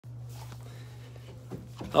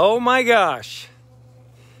Oh my gosh.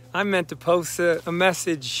 I meant to post a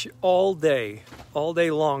message all day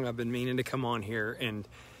long. I've been meaning to come on here and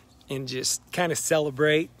just kind of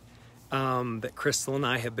celebrate that Crystal and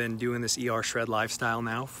I have been doing this ER Shred lifestyle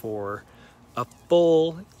now for a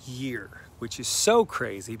full year, which is so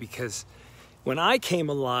crazy because when I came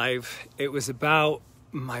alive, it was about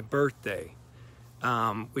my birthday,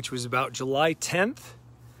 which was about July 10th.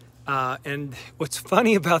 And what's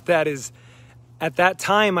funny about that is at that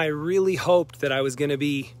time, I really hoped that I was going to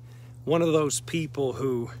be one of those people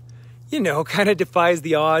who, kind of defies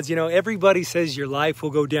the odds. Everybody says your life will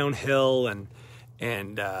go downhill and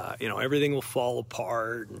everything will fall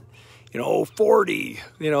apart. And, 40,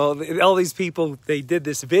 all these people, they did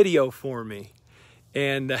this video for me.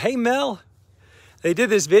 And hey, Mel, they did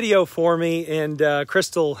this video for me, and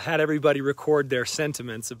Crystal had everybody record their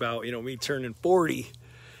sentiments about, me turning 40.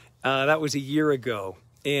 That was a year ago.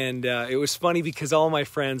 And it was funny because all my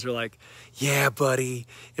friends were like, yeah, buddy,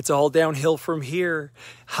 it's all downhill from here.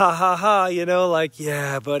 Ha, ha, ha,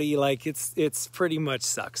 yeah, buddy, it's pretty much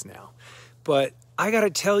sucks now. But I got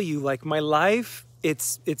to tell you, my life,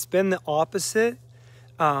 it's been the opposite.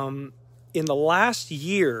 In the last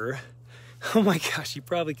year, oh my gosh, you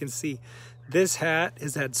probably can see this hat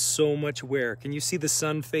has had so much wear. Can you see the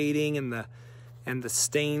sun fading and the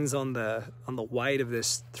stains on the white of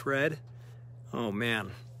this thread? Oh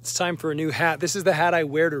man, it's time for a new hat. This is the hat I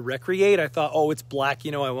wear to recreate. I thought, oh, it's black,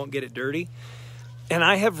 I won't get it dirty. And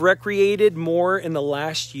I have recreated more in the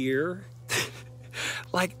last year.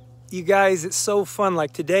 You guys, it's so fun.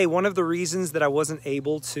 Today, one of the reasons that I wasn't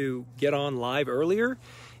able to get on live earlier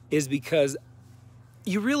is because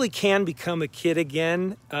you really can become a kid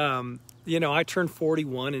again. I turned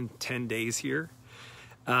 41 in 10 days here.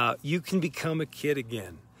 You can become a kid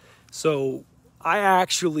again. So I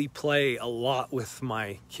actually play a lot with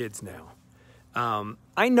my kids now.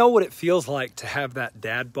 I know what it feels like to have that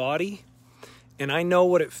dad body, and I know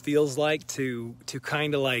what it feels like to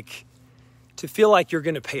kind of to feel like you're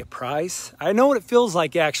going to pay a price. I know what it feels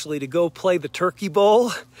like actually to go play the turkey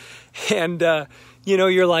bowl, and you're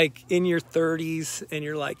in your 30s, and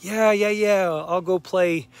you're like, yeah, I'll go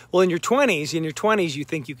play. Well, in your 20s, you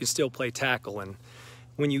think you can still play tackle, and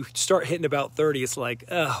when you start hitting about 30, it's like,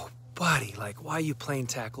 oh, buddy, why are you playing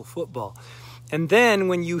tackle football? And then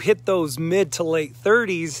when you hit those mid to late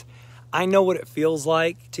 30s, I know what it feels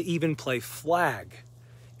like to even play flag.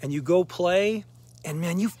 And you go play, and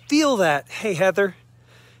man, you feel that. Hey, Heather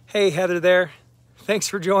there. Thanks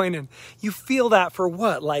for joining. You feel that for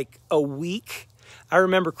what, a week? I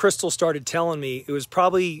remember Crystal started telling me, it was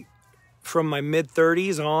probably from my mid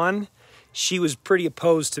 30s on, she was pretty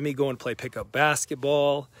opposed to me going to play pickup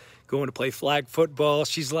basketball, going to play flag football.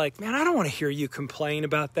 She's like, man, I don't want to hear you complain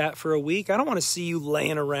about that for a week. I don't want to see you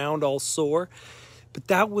laying around all sore. But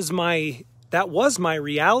that was my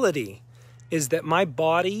reality, is that my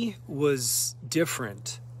body was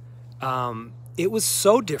different. It was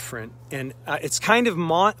so different. And it's kind of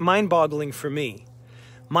mind-boggling for me.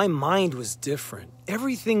 My mind was different.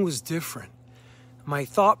 Everything was different. My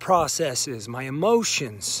thought processes, my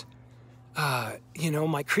emotions,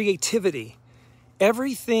 my creativity.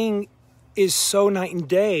 Everything is so night and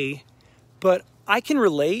day, but I can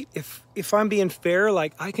relate. If I'm being fair,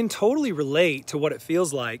 I can totally relate to what it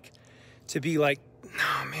feels like to be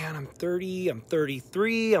oh man, I'm 30, I'm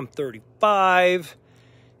 33, I'm 35,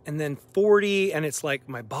 and then 40, and it's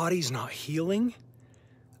my body's not healing.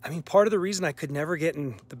 I mean, part of the reason I could never get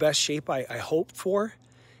in the best shape I hoped for,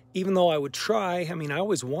 even though I would try, I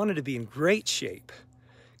always wanted to be in great shape.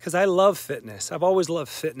 Because I love fitness. I've always loved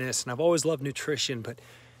fitness, and I've always loved nutrition, but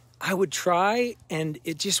I would try, and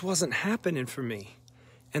it just wasn't happening for me.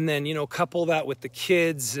 And then, couple that with the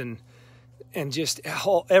kids and just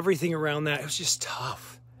everything around that, it was just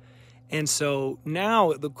tough. And so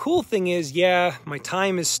now the cool thing is, yeah, my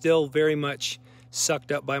time is still very much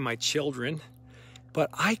sucked up by my children, but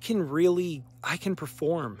I can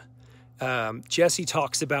perform. Jesse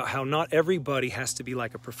talks about how not everybody has to be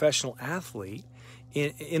like a professional athlete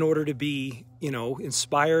in order to be,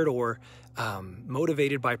 inspired or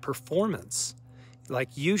motivated by performance.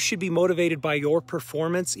 You should be motivated by your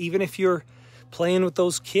performance, even if you're playing with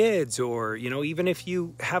those kids or, even if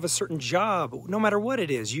you have a certain job, no matter what it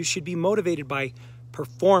is, you should be motivated by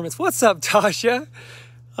performance. What's up, Tasha?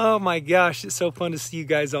 Oh my gosh, it's so fun to see you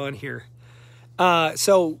guys on here.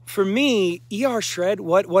 So for me, ER Shred,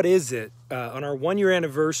 what is it? On our 1 year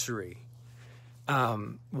anniversary,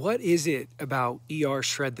 what is it about ER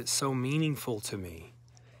Shred that's so meaningful to me?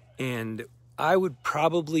 And I'm going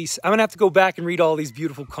to have to go back and read all these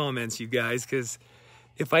beautiful comments, you guys, because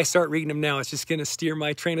if I start reading them now, it's just going to steer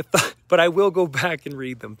my train of thought, but I will go back and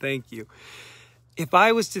read them. Thank you. If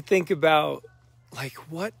I was to think about, like,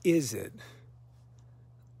 what is it?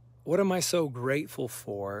 What am I so grateful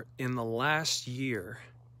for in the last year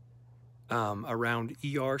around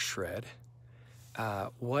ER Shred?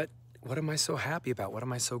 What am I so happy about? What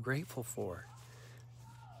am I so grateful for?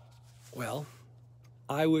 Well,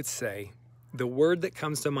 I would say the word that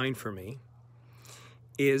comes to mind for me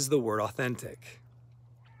is the word authentic.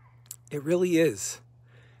 It really is,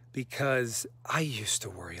 because I used to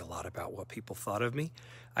worry a lot about what people thought of me.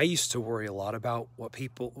 I used to worry a lot about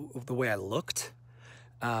the way I looked.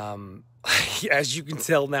 As you can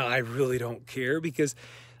tell now, I really don't care, because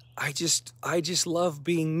I just love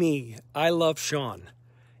being me. I love Sean.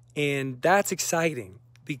 And that's exciting,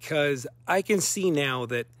 because I can see now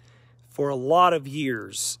that for a lot of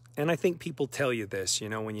years, and I think people tell you this,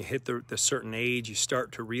 when you hit the certain age, you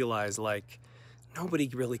start to realize, like, nobody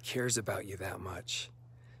really cares about you that much.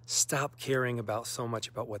 Stop caring about so much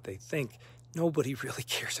about what they think. Nobody really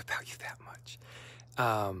cares about you that much.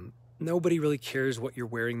 Nobody really cares what you're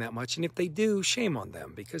wearing that much. And if they do, shame on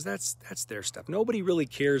them, because that's their stuff. Nobody really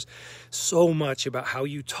cares so much about how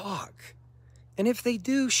you talk. And if they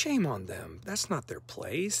do, shame on them. That's not their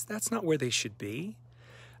place. That's not where they should be.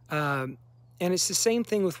 And it's the same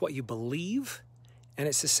thing with what you believe. And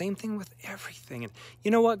it's the same thing with everything. And you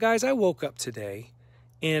know what, guys? I woke up today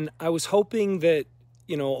and I was hoping that,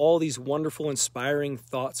 all these wonderful, inspiring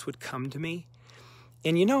thoughts would come to me.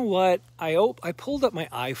 And you know what? I pulled up my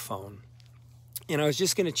iPhone and I was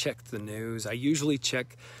just going to check the news. I usually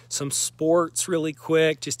check some sports really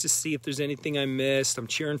quick just to see if there's anything I missed. I'm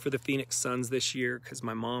cheering for the Phoenix Suns this year because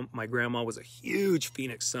my grandma was a huge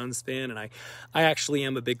Phoenix Suns fan, and I actually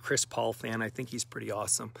am a big Chris Paul fan. I think he's pretty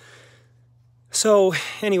awesome. So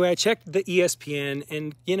anyway, I checked the ESPN,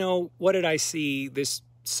 and what did I see? This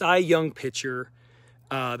Cy Young pitcher,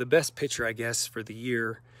 the best pitcher, I guess, for the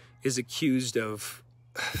year, is accused of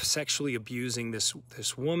sexually abusing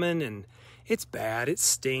this woman, and it's bad, it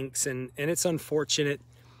stinks, and it's unfortunate.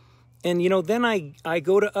 And then I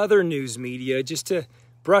go to other news media just to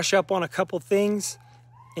brush up on a couple things,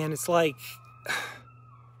 and it's like,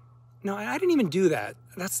 no, I didn't even do that.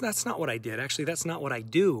 That's not what I did. Actually, that's not what I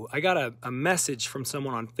do. I got a message from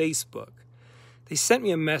someone on Facebook. They sent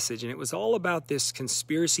me a message, and it was all about this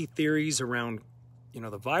conspiracy theories around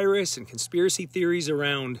the virus, and conspiracy theories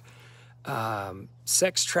around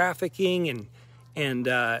sex trafficking, and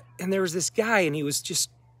there was this guy, and he was just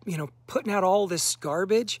putting out all this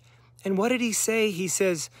garbage. And what did he say? He's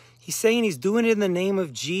saying he's doing it in the name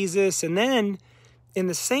of Jesus, and then in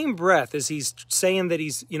the same breath as he's saying that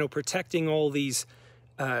he's protecting all these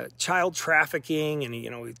child trafficking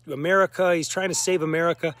and America, he's trying to save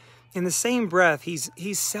America. In the same breath,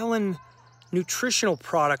 he's selling nutritional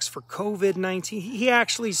products for COVID-19. He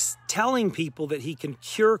actually's telling people that he can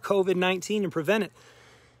cure COVID-19 and prevent it.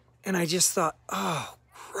 And I just thought, oh,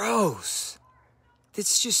 gross.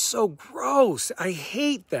 It's just so gross. I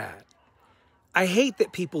hate that. I hate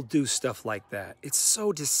that people do stuff like that. It's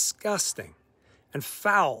so disgusting and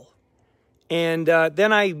foul. And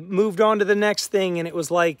then I moved on to the next thing, and it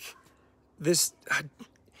was like this.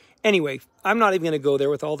 Anyway, I'm not even going to go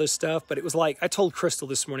there with all this stuff, but it was like, I told Crystal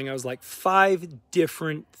this morning, I was like 5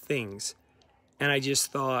 different things. And I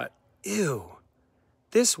just thought, ew,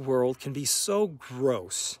 this world can be so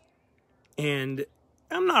gross. And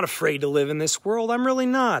I'm not afraid to live in this world. I'm really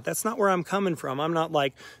not. That's not where I'm coming from. I'm not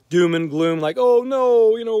like doom and gloom, like, oh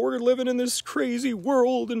no, we're living in this crazy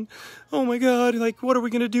world, and oh my God, like, what are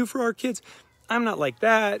we going to do for our kids? I'm not like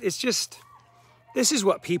that. It's just, this is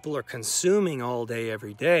what people are consuming all day,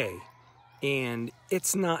 every day. And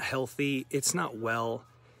it's not healthy. It's not well.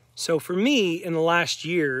 So for me, in the last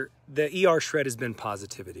year, the ER Shred has been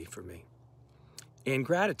positivity for me and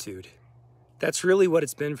gratitude. That's really what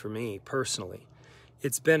it's been for me personally.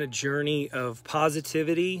 It's been a journey of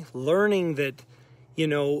positivity, learning that,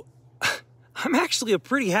 I'm actually a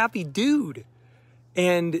pretty happy dude.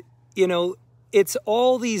 And, it's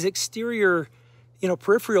all these exterior,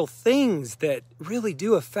 peripheral things that really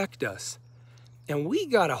do affect us. And we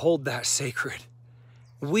got to hold that sacred.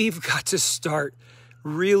 We've got to start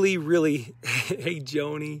really, really, hey,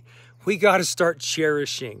 Joni, we got to start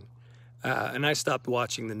cherishing. And I stopped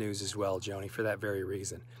watching the news as well, Joni, for that very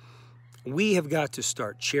reason. We have got to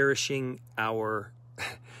start cherishing our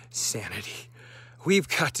sanity. We've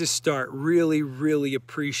got to start really, really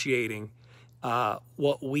appreciating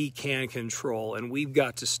what we can control. And we've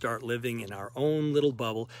got to start living in our own little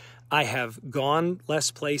bubble. I have gone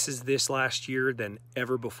less places this last year than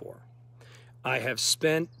ever before. I have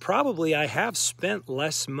spent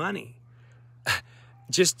less money.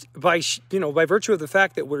 just by, by virtue of the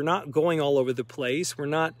fact that we're not going all over the place, we're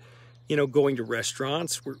not, going to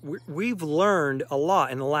restaurants. We've learned a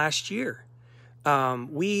lot in the last year.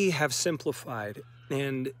 We have simplified.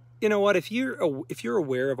 And you know what? If you're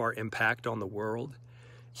aware of our impact on the world,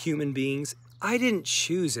 human beings, I didn't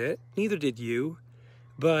choose it. Neither did you.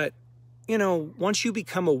 But, once you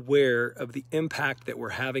become aware of the impact that we're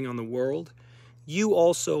having on the world, you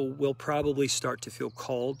also will probably start to feel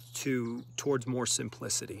called towards more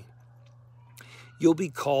simplicity. You'll be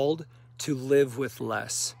called to live with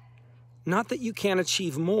less. Not that you can't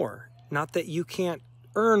achieve more, not that you can't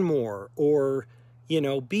earn more or,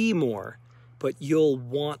 be more, but you'll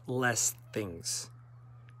want less things.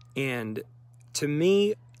 And to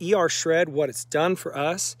me, ER Shred, what it's done for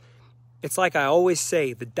us, it's like I always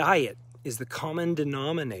say, the diet is the common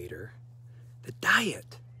denominator. The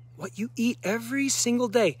diet, what you eat every single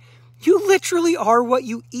day. You literally are what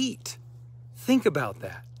you eat. Think about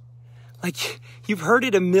that. Like, you've heard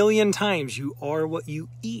it a million times. You are what you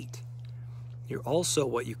eat. You're also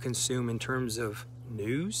what you consume in terms of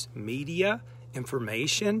news, media,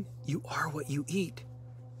 information. You are what you eat.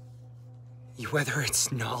 Whether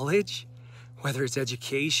it's knowledge, whether it's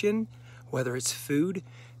education, whether it's food.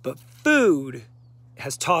 But food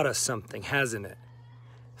has taught us something, hasn't it?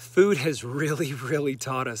 Food has really, really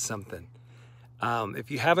taught us something. If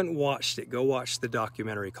you haven't watched it, go watch the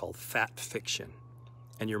documentary called Fat Fiction,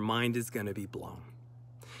 and your mind is going to be blown.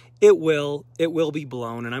 It will be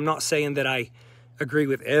blown, and I'm not saying that I agree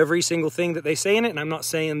with every single thing that they say in it, and I'm not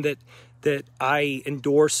saying that I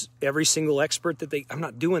endorse every single expert I'm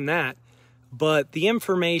not doing that, but the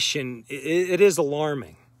information, it is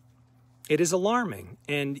alarming. It is alarming,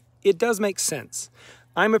 and it does make sense.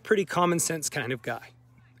 I'm a pretty common sense kind of guy.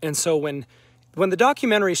 And so when the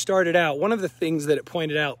documentary started out, one of the things that it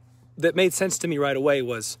pointed out that made sense to me right away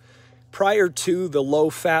was prior to the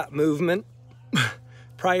low-fat movement,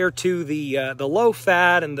 prior to the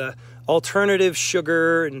low-fat and the alternative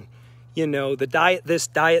sugar and, the diet this,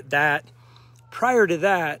 diet that, prior to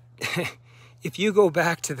that, if you go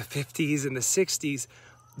back to the 50s and the 60s,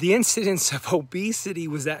 the incidence of obesity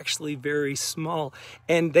was actually very small.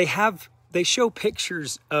 And they show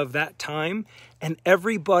pictures of that time, and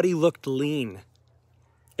everybody looked lean.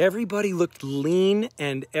 Everybody looked lean,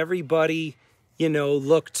 and everybody,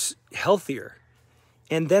 looked healthier.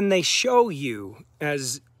 And then they show you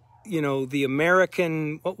as, the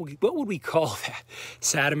American, what would we call that?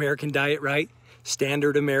 Sad American diet, right?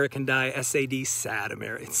 Standard American diet, SAD, sad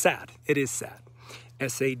American. It's sad. It is sad.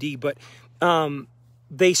 SAD. But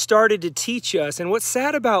they started to teach us, and what's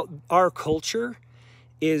sad about our culture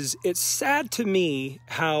is it's sad to me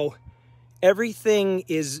how everything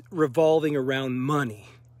is revolving around money.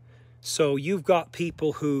 So you've got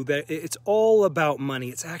people it's all about money.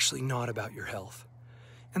 It's actually not about your health.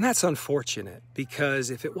 And that's unfortunate, because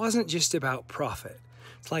if it wasn't just about profit,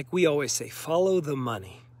 it's like we always say, follow the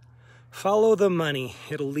money. Follow the money.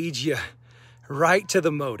 It'll lead you right to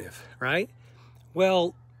the motive, right?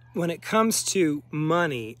 Well, when it comes to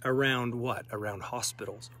money around what? Around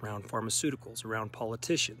hospitals, around pharmaceuticals, around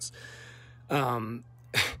politicians, around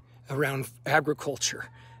agriculture,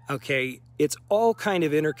 okay? It's all kind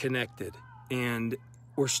of interconnected. And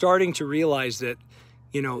we're starting to realize that,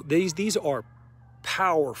 these are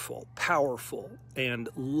powerful and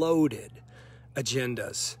loaded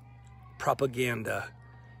agendas, propaganda.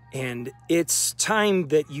 And it's time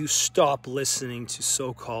that you stop listening to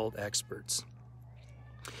so-called experts.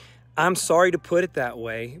 I'm sorry to put it that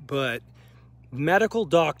way, but medical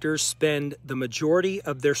doctors spend the majority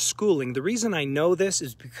of their schooling. The reason I know this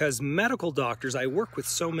is because medical doctors, I work with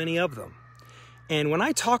so many of them. And when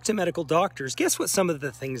I talk to medical doctors, guess what some of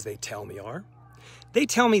the things they tell me are? They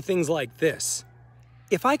tell me things like this.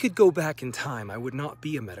 If I could go back in time, I would not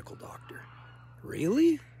be a medical doctor.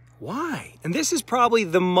 Really? Why? And this is probably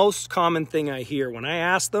the most common thing I hear when I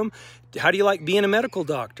ask them, how do you like being a medical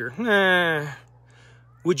doctor?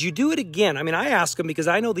 Would you do it again? I mean, I ask them because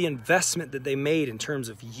I know the investment that they made in terms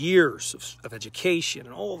of years of education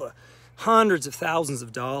and all the hundreds of thousands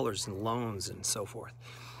of dollars in loans and so forth.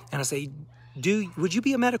 And I say, would you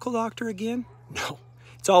be a medical doctor again? No.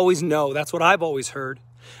 It's always no. That's what I've always heard.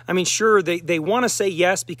 I mean, sure, they want to say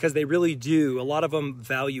yes because they really do. A lot of them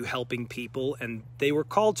value helping people, and they were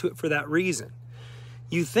called to it for that reason.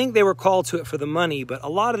 You think they were called to it for the money, but a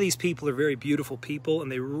lot of these people are very beautiful people,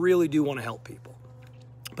 and they really do want to help people.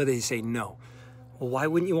 But they say no. Well, why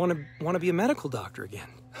wouldn't you want to be a medical doctor again?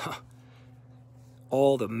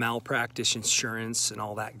 All the malpractice insurance and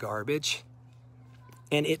all that garbage.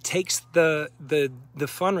 And it takes the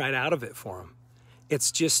fun right out of it for them.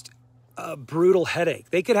 It's just a brutal headache.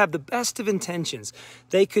 They could have the best of intentions.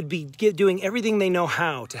 They could be doing everything they know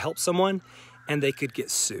how to help someone, and they could get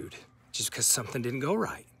sued just because something didn't go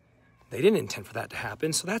right. They didn't intend for that to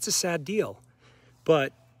happen, so that's a sad deal.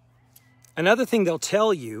 But another thing they'll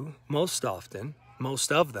tell you most often,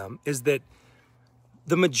 most of them, is that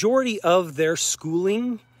the majority of their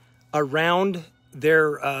schooling around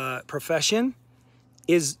their profession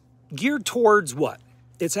is geared towards what?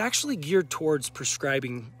 It's actually geared towards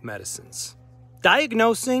prescribing medicines.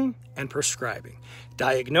 Diagnosing and prescribing.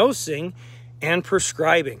 Diagnosing and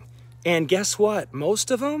prescribing. And guess what?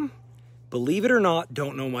 Most of them, believe it or not,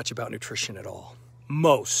 don't know much about nutrition at all.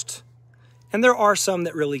 Most. And there are some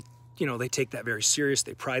that really, they take that very serious.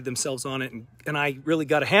 They pride themselves on it. And I really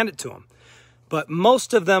got to hand it to them. But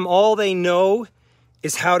most of them, all they know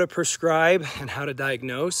is how to prescribe and how to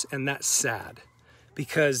diagnose. And that's sad,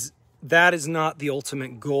 because that is not the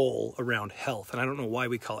ultimate goal around health. And I don't know why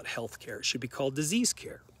we call it health care. It should be called disease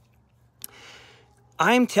care.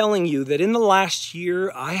 I'm telling you that in the last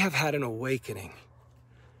year, I have had an awakening.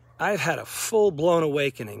 I've had a full-blown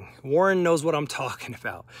awakening. Warren knows what I'm talking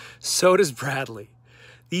about. So does Bradley.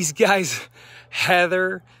 These guys,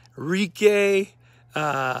 Heather, Rike,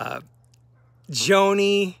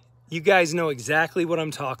 Joni, you guys know exactly what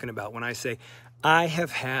I'm talking about when I say I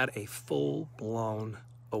have had a full-blown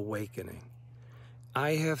awakening.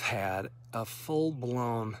 I have had a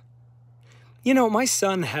full-blown... my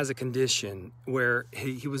son has a condition where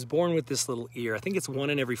he was born with this little ear. I think it's 1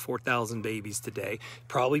 in every 4,000 babies today,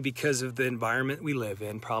 probably because of the environment we live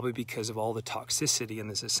in, probably because of all the toxicity and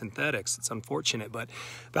the synthetics. It's unfortunate, but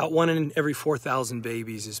about 1 in every 4,000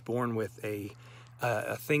 babies is born with a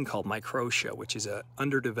thing called microtia, which is an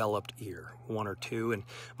underdeveloped ear, 1 or 2. And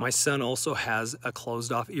my son also has a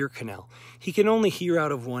closed off ear canal. He can only hear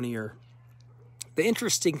out of 1 ear. The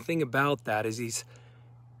interesting thing about that is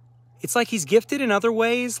it's like he's gifted in other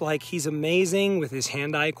ways, like he's amazing with his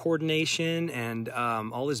hand-eye coordination and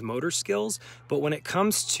all his motor skills. But when it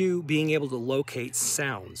comes to being able to locate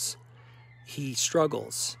sounds, he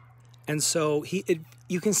struggles. And so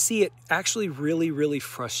you can see it actually really, really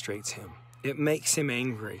frustrates him. It makes him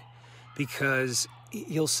angry because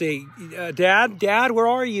he'll say, Dad, where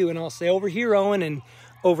are you? And I'll say, over here, Owen. And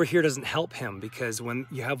over here doesn't help him, because when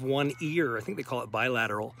you have 1 ear, I think they call it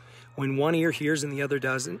bilateral, when 1 ear hears and the other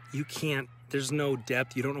doesn't, you can't, there's no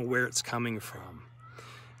depth. You don't know where it's coming from.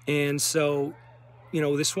 And so,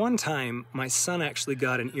 this one time, my son actually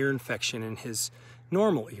got an ear infection in his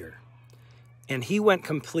normal ear. And he went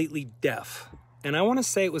completely deaf. And I want to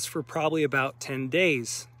say it was for probably about 10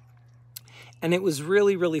 days. And it was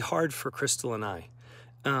really, really hard for Crystal and I.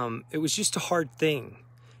 It was just a hard thing.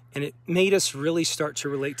 And it made us really start to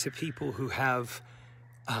relate to people who have,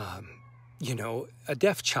 a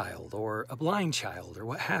deaf child or a blind child or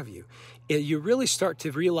what have you. You really start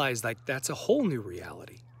to realize like that's a whole new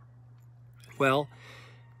reality. Well,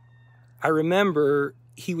 I remember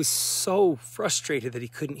he was so frustrated that he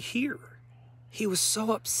couldn't hear. He was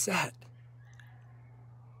so upset.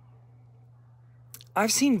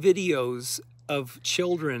 I've seen videos of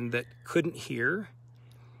children that couldn't hear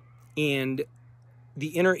and the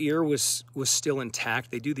inner ear was still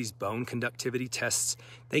intact. They do these bone conductivity tests.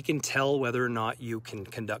 They can tell whether or not you can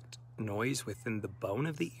conduct noise within the bone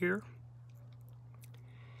of the ear.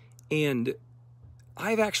 And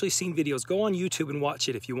I've actually seen videos. Go on YouTube and watch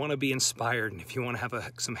it if you want to be inspired and if you want to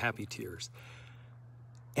have some happy tears.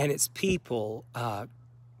 And it's people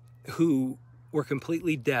who were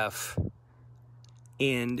completely deaf,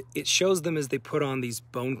 and it shows them as they put on these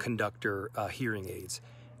bone conductor hearing aids,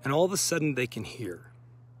 and all of a sudden they can hear.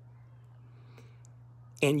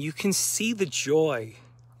 And you can see the joy.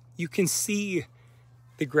 You can see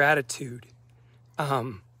the gratitude.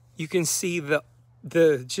 You can see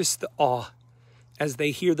the awe as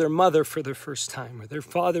they hear their mother for the first time or their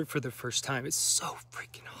father for the first time. It's so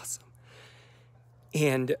freaking awesome.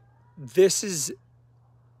 And this is,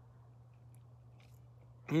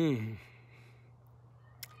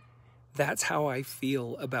 that's how I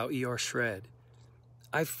feel about ER Shred.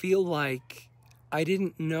 I feel like I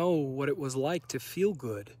didn't know what it was like to feel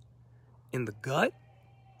good in the gut,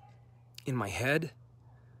 in my head,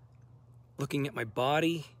 looking at my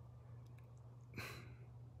body,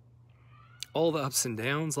 all the ups and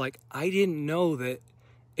downs. Like, I didn't know that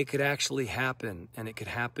it could actually happen, and it could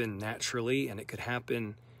happen naturally, and it could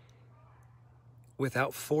happen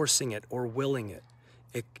without forcing it or willing it.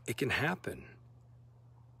 It can happen.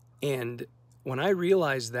 And when I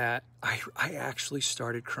realized that, I actually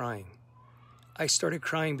started crying. I started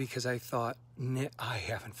crying because I thought, I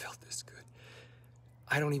haven't felt this good.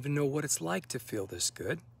 I don't even know what it's like to feel this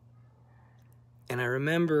good. And I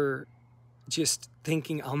remember just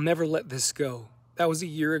thinking, I'll never let this go. That was a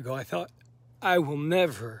year ago. I thought, I will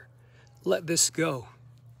never let this go.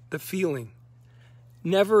 The feeling,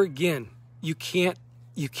 never again. You can't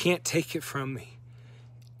take it from me.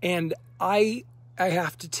 And I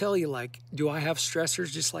have to tell you, like, do I have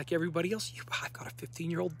stressors just like everybody else? I've got a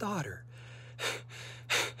 15-year-old daughter.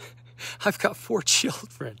 I've got 4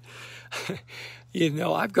 children.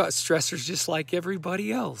 I've got stressors just like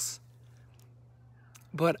everybody else.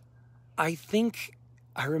 But I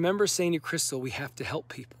remember saying to Crystal, we have to help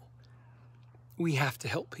people. We have to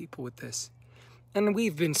help people with this. And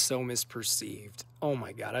we've been so misperceived. Oh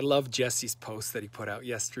my God, I love Jesse's post that he put out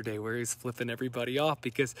yesterday where he's flipping everybody off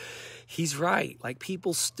because he's right. Like,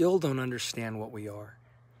 people still don't understand what we are.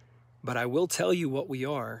 But I will tell you what we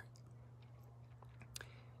are.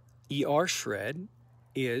 ER Shred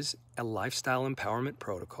is a lifestyle empowerment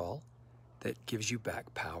protocol that gives you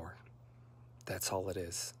back power. That's all it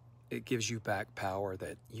is. It gives you back power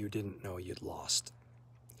that you didn't know you'd lost.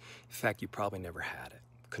 In fact, you probably never had it.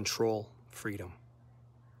 Control, freedom,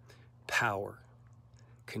 power,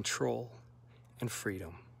 control, and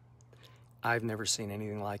freedom. I've never seen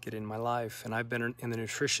anything like it in my life, and I've been in the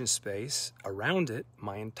nutrition space around it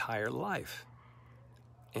my entire life.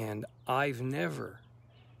 And I've never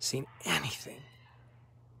seen anything.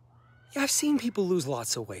 Yeah, I've seen people lose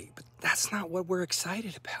lots of weight, but that's not what we're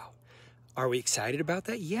excited about. Are we excited about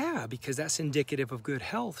that? Yeah, because that's indicative of good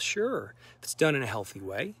health, sure. If it's done in a healthy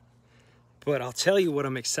way. But I'll tell you what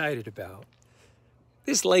I'm excited about.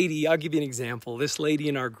 This lady, I'll give you an example. This lady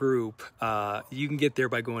in our group, you can get there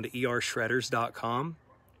by going to ershredders.com.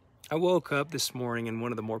 I woke up this morning and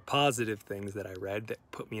one of the more positive things that I read that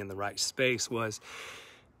put me in the right space was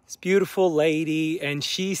this beautiful lady, and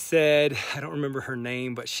she said, I don't remember her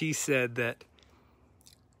name, but she said that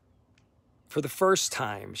for the first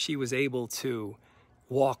time, she was able to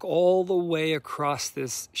walk all the way across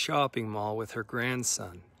this shopping mall with her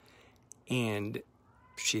grandson, and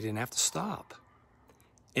she didn't have to stop.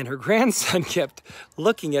 And her grandson kept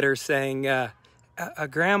looking at her saying,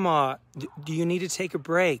 Grandma, do you need to take a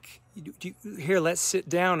break? Here, let's sit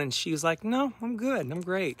down. And she was like, no, I'm good. I'm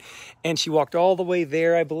great. And she walked all the way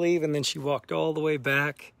there, I believe, and then she walked all the way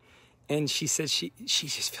back. And she said she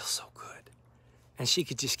just feels so good. And she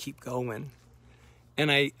could just keep going. And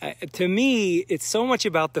I to me, it's so much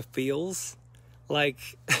about the feels. Like,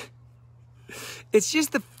 it's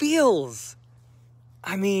just the feels.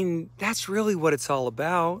 I mean, that's really what it's all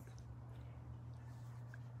about.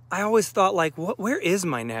 I always thought, like, where is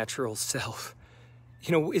my natural self?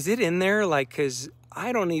 Is it in there? Like, because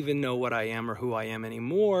I don't even know what I am or who I am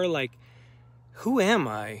anymore. Like, who am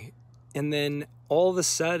I? And then all of a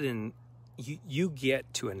sudden, you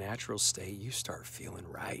get to a natural state. You start feeling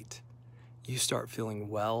right. You start feeling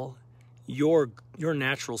well. Your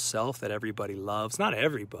natural self that everybody loves. Not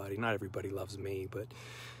everybody loves me, but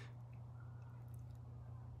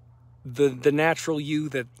the natural you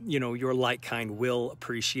that, your like kind will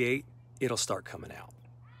appreciate, it'll start coming out.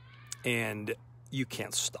 And you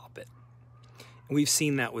can't stop it. And we've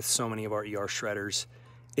seen that with so many of our ER shredders.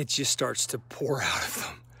 It just starts to pour out of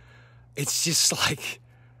them. It's just like,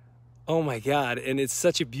 oh my God. And it's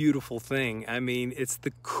such a beautiful thing. I mean, it's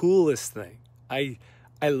the coolest thing. I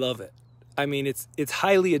love it. I mean, it's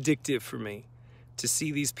highly addictive for me to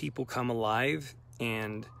see these people come alive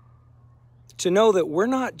and to know that we're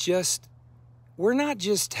not just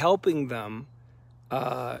helping them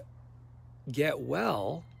get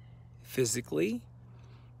well physically,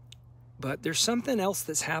 but there's something else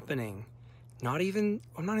that's happening. I'm not even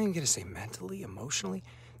going to say mentally, emotionally.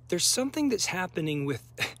 There's something that's happening with,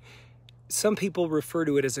 some people refer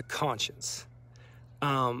to it as a conscience.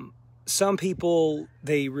 Some people,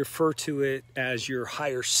 they refer to it as your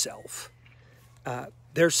higher self.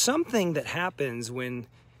 There's something that happens when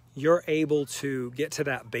you're able to get to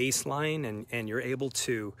that baseline and you're able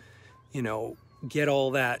to, get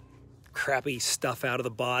all that crappy stuff out of the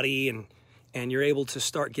body and you're able to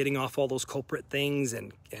start getting off all those culprit things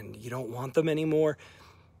and you don't want them anymore.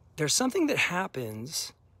 There's something that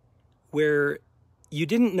happens where you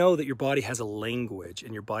didn't know that your body has a language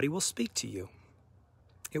and your body will speak to you.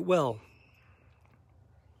 It will.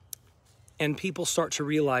 And people start to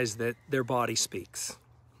realize that their body speaks.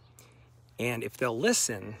 And if they'll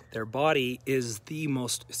listen, their body is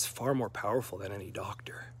it's far more powerful than any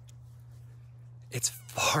doctor. It's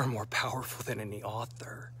far more powerful than any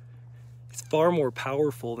author. It's far more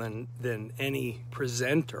powerful than any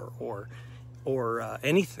presenter or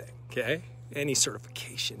anything, okay? Any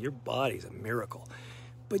certification. Your body's a miracle.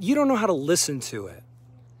 But you don't know how to listen to it.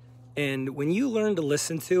 And when you learn to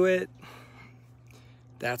listen to it,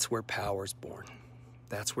 that's where power's born.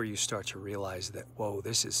 that's where you start to realize that, whoa,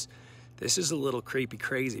 this is a little creepy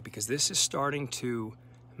crazy, because this is starting to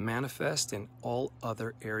manifest in all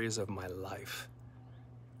other areas of my life,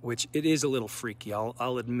 which it is a little freaky.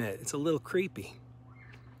 I'll admit it's a little creepy.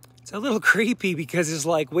 It's a little creepy because it's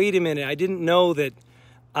like, wait a minute, I didn't know that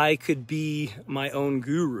I could be my own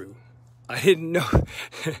guru. I didn't know,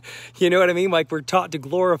 you know what I mean? Like, we're taught to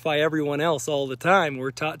glorify everyone else all the time.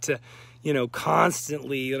 We're taught to,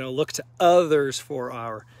 constantly, look to others for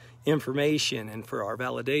our information and for our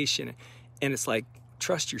validation. And it's like,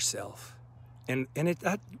 trust yourself. And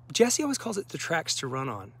Jesse always calls it the tracks to run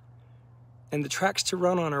on. And the tracks to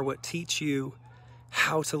run on are what teach you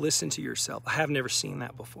how to listen to yourself. I have never seen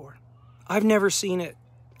that before. I've never seen it,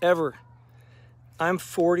 ever. I'm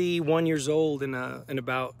 41 years old in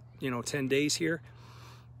about 10 days here.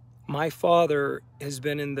 My father has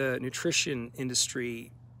been in the nutrition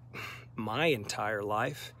industry my entire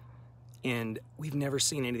life, and we've never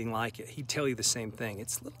seen anything like it. He'd tell you the same thing.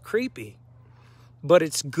 It's a little creepy, but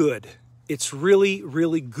it's good. It's really,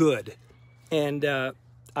 really good. And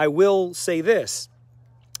I will say this,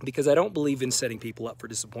 because I don't believe in setting people up for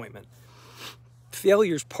disappointment.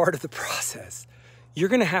 Failure's part of the process. You're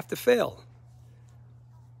going to have to fail.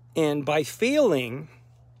 And by failing,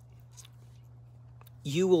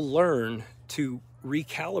 you will learn to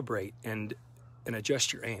recalibrate and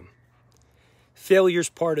adjust your aim. Failure's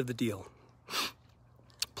part of the deal.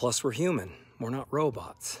 Plus, we're human. We're not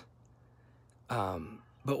robots.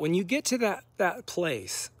 But when you get to that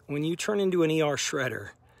place, when you turn into an ER shredder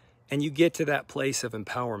and you get to that place of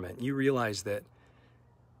empowerment, you realize that,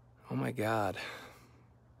 oh my God,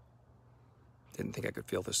 didn't think I could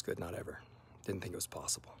feel this good, not ever. Didn't think it was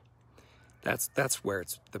possible. That's where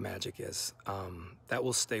the magic is. That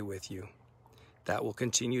will stay with you. That will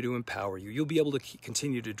continue to empower you. You'll be able to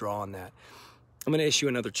continue to draw on that. I'm going to issue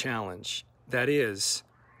another challenge. That is,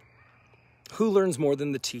 who learns more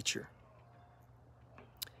than the teacher?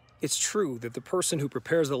 It's true that the person who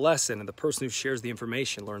prepares the lesson and the person who shares the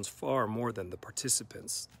information learns far more than the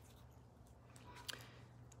participants.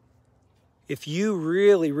 If you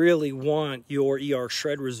really, really want your ER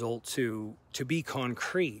shred result to be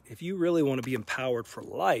concrete, if you really want to be empowered for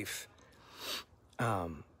life,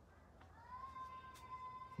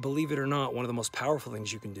 believe it or not, one of the most powerful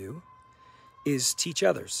things you can do is teach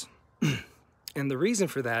others. And the reason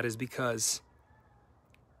for that is because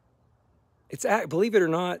believe it or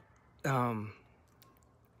not,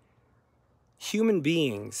 human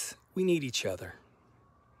beings, we need each other.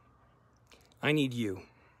 I need you.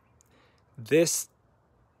 This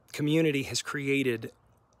community has created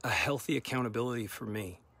a healthy accountability for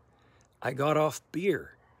me. I got off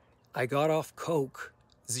beer. I got off Coke,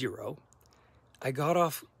 0. I got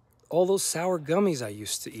off all those sour gummies I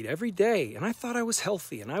used to eat every day, and I thought I was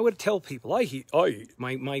healthy. And I would tell people,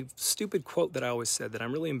 my stupid quote that I always said that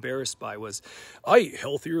I'm really embarrassed by was, I eat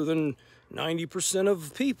healthier than 90%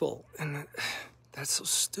 of people. And that's so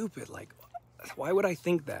stupid. Like, why would I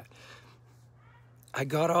think that? I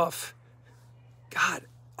got off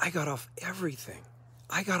everything.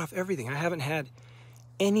 I got off everything. I haven't had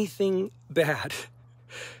anything bad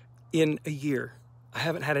in a year. I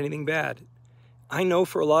haven't had anything bad. I know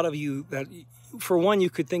for a lot of you that, for one, you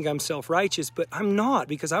could think I'm self-righteous, but I'm not,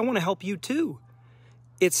 because I want to help you too.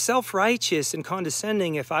 It's self-righteous and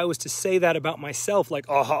condescending if I was to say that about myself, like,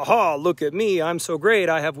 oh, ha, ha, look at me, I'm so great,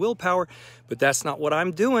 I have willpower. But that's not what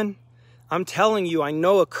I'm doing. I'm telling you, I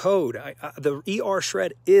know a code. The ER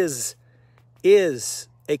shred is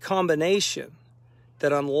a combination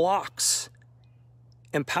that unlocks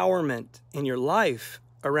empowerment in your life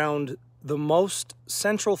around the most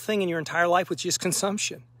central thing in your entire life, which is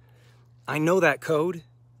consumption. I know that code,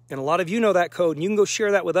 and a lot of you know that code, and you can go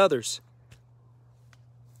share that with others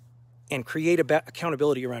and create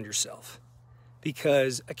accountability around yourself.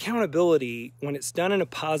 Because accountability, when it's done in a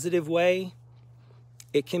positive way,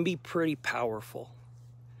 it can be pretty powerful.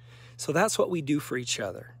 So that's what we do for each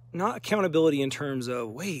other. Not accountability in terms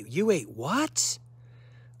of, wait, you ate what?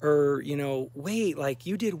 Or, wait, like,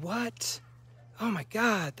 you did what? Oh my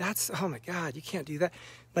God, you can't do that.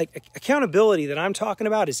 Like, accountability that I'm talking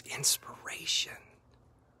about is inspiration.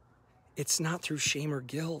 It's not through shame or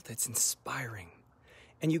guilt, it's inspiring.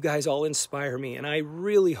 And you guys all inspire me, and I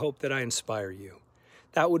really hope that I inspire you.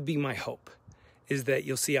 That would be my hope, is that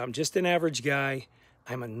you'll see I'm just an average guy.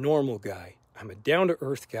 I'm a normal guy. I'm a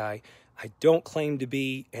down-to-earth guy. I don't claim to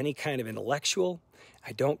be any kind of intellectual.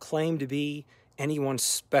 I don't claim to be anyone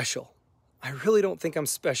special. I really don't think I'm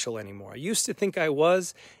special anymore. I used to think I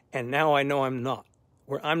was, and now I know I'm not.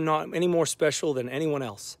 Where I'm not any more special than anyone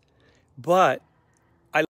else. But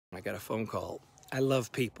I got a phone call. I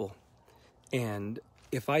love people. And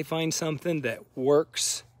if I find something that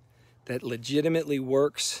works, that legitimately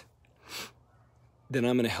works, then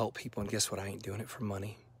I'm going to help people. And guess what? I ain't doing it for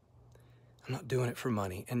money. I'm not doing it for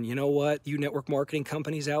money. And you know what? You network marketing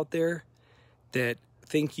companies out there that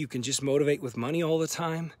think you can just motivate with money all the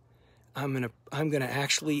time, I'm gonna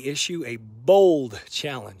actually issue a bold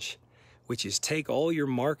challenge, which is take all your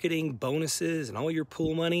marketing bonuses and all your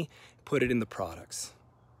pool money, put it in the products.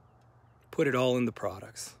 Put it all in the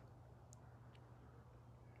products.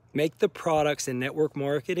 Make the products in network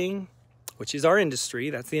marketing, which is our industry,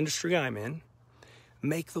 that's the industry I'm in,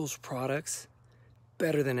 make those products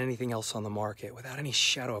better than anything else on the market without any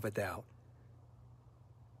shadow of a doubt.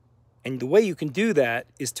 And the way you can do that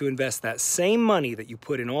is to invest that same money that you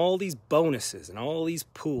put in all these bonuses and all these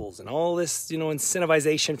pools and all this,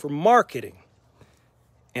 incentivization for marketing,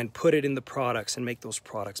 and put it in the products and make those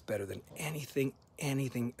products better than anything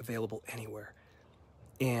available anywhere.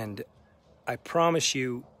 And I promise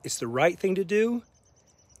you, it's the right thing to do,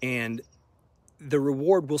 and the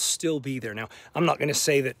reward will still be there. Now, I'm not going to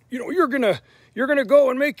say that, you're going to go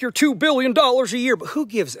and make your $2 billion a year, but who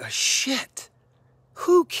gives a shit?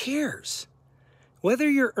 Who cares? Whether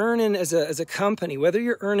you're earning as a company, whether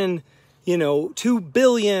you're earning, 2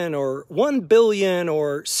 billion or 1 billion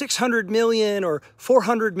or 600 million or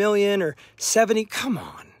 400 million or 70, come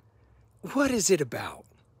on. What is it about?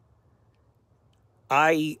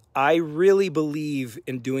 I really believe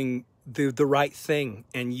in doing the right thing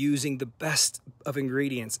and using the best of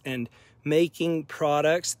ingredients and making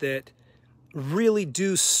products that really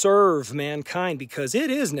do serve mankind, because it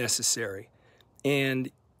is necessary. And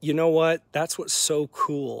you know what? That's what's so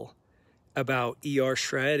cool about ER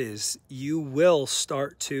Shred is you'll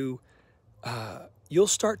start to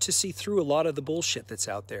see through a lot of the bullshit that's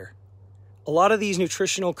out there. A lot of these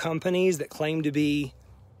nutritional companies that claim to be,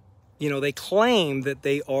 they claim that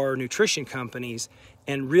they are nutrition companies,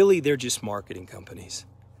 and really they're just marketing companies.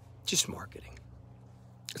 Just marketing.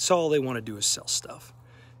 That's all they want to do is sell stuff.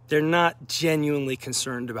 They're not genuinely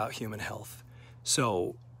concerned about human health.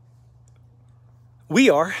 So we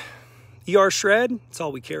are. ER Shred, it's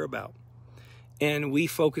all we care about. And we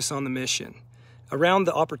focus on the mission. Around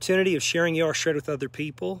the opportunity of sharing ER Shred with other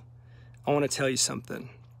people, I want to tell you something.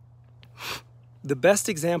 The best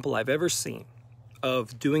example I've ever seen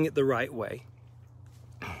of doing it the right way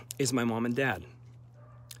is my mom and dad.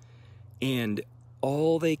 And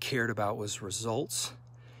all they cared about was results.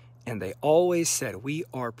 And they always said, we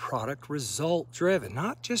are product result driven,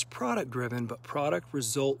 not just product driven, but product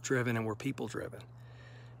result driven, and we're people driven.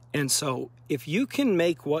 And so if you can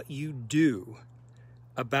make what you do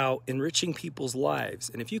about enriching people's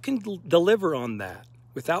lives, and if you can deliver on that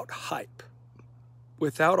without hype,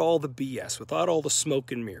 without all the BS, without all the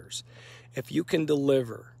smoke and mirrors, if you can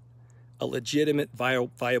deliver a legitimate,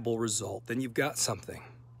 viable result, then you've got something.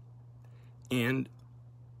 And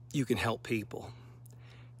you can help people.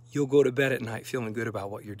 You'll go to bed at night feeling good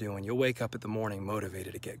about what you're doing. You'll wake up in the morning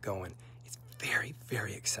motivated to get going. It's very,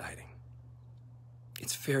 very exciting.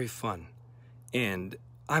 It's very fun. And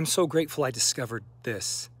I'm so grateful I discovered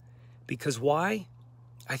this. Because why?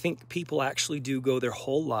 I think people actually do go their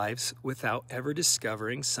whole lives without ever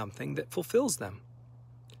discovering something that fulfills them.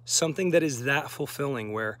 Something that is that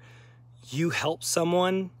fulfilling, where you help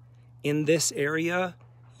someone in this area,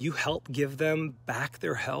 you help give them back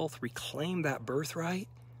their health, reclaim that birthright,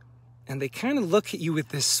 and they kind of look at you with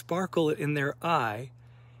this sparkle in their eye,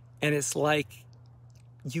 and it's like,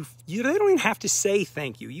 they don't even have to say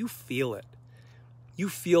thank you. You feel it. You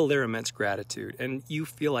feel their immense gratitude, and you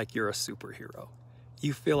feel like you're a superhero.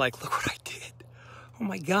 You feel like, look what I did. Oh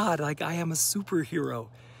my God, like I am a superhero.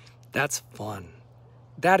 That's fun.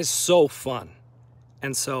 That is so fun.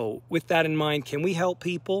 And so with that in mind, can we help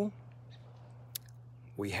people?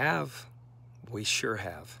 We have. We sure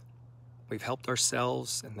have. We've helped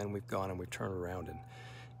ourselves, and then we've gone and we've turned around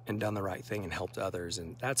and done the right thing and helped others.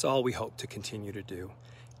 And that's all we hope to continue to do.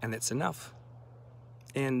 And it's enough.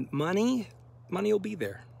 And money will be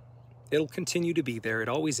there. It'll continue to be there. It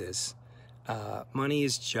always is. Money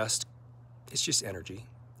is just energy.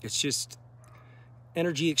 It's just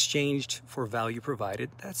energy exchanged for value provided.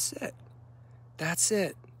 That's it. That's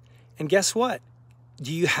it. And guess what?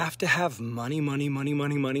 Do you have to have money to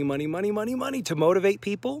motivate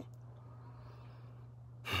people?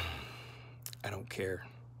 I don't care.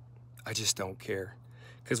 I just don't care.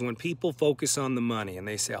 Because when people focus on the money and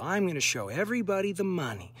they say, I'm going to show everybody the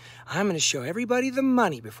money. I'm going to show everybody the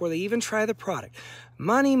money before they even try the product.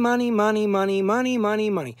 Money.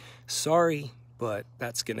 Sorry, but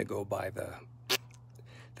that's going to go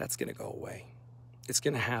away. It's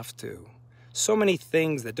going to have to. So many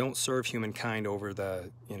things that don't serve humankind over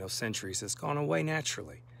the centuries has gone away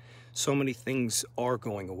naturally. So many things are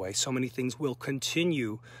going away. So many things will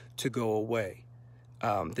continue to go away.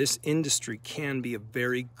 This industry can be a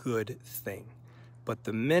very good thing. But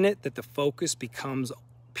the minute that the focus becomes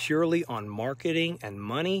purely on marketing and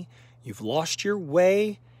money, you've lost your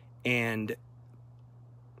way, and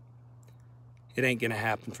it ain't going to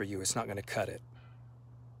happen for you. It's not going to cut it.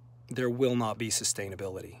 There will not be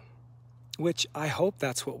sustainability, which I hope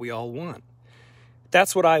that's what we all want.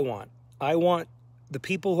 That's what I want. I want the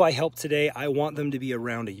people who I help today, I want them to be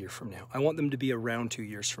around a year from now. I want them to be around 2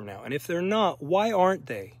 years from now. And if they're not, why aren't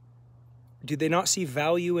they? Do they not see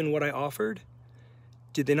value in what I offered?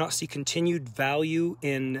 Did they not see continued value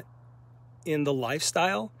in the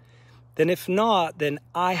lifestyle? Then if not, then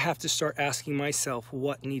I have to start asking myself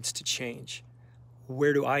what needs to change.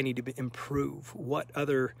 Where do I need to improve? What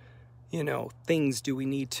other, things do we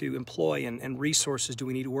need to employ and resources do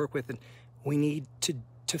we need to work with? And we need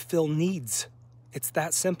to fill needs. It's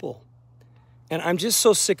that simple. And I'm just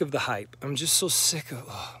so sick of the hype. I'm just so sick of,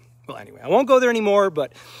 well, anyway, I won't go there anymore,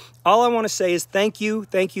 but all I want to say is thank you,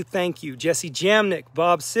 thank you, thank you. Jesse Jamnick,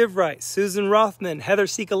 Bob Sivright, Susan Rothman, Heather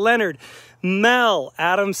Sika Leonard, Mel,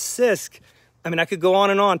 Adam Sisk. I mean, I could go on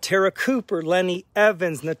and on. Tara Cooper, Lenny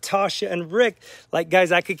Evans, Natasha, and Rick. Like,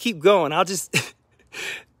 guys, I could keep going. I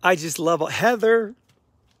just love Heather,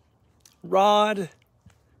 Rod.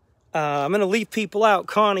 I'm going to leave people out.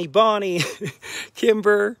 Connie, Bonnie,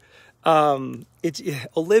 Kimber, Olivier.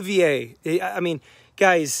 I mean,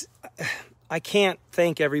 guys, I can't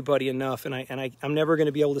thank everybody enough, and I'm never going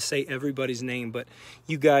to be able to say everybody's name, but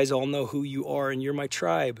you guys all know who you are, and you're my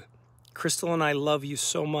tribe. Crystal and I love you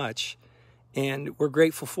so much, and we're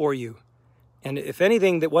grateful for you. And if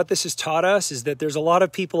anything, that what this has taught us is that there's a lot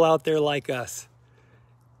of people out there like us,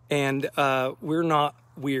 and we're not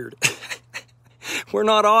weird. We're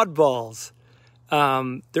not oddballs.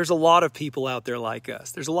 There's a lot of people out there like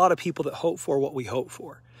us. There's a lot of people that hope for what we hope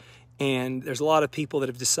for. And there's a lot of people that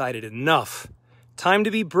have decided enough. Time to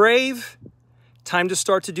be brave. Time to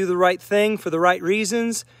start to do the right thing for the right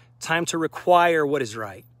reasons. Time to require what is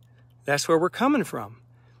right. That's where we're coming from.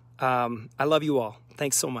 I love you all.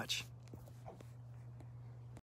 Thanks so much.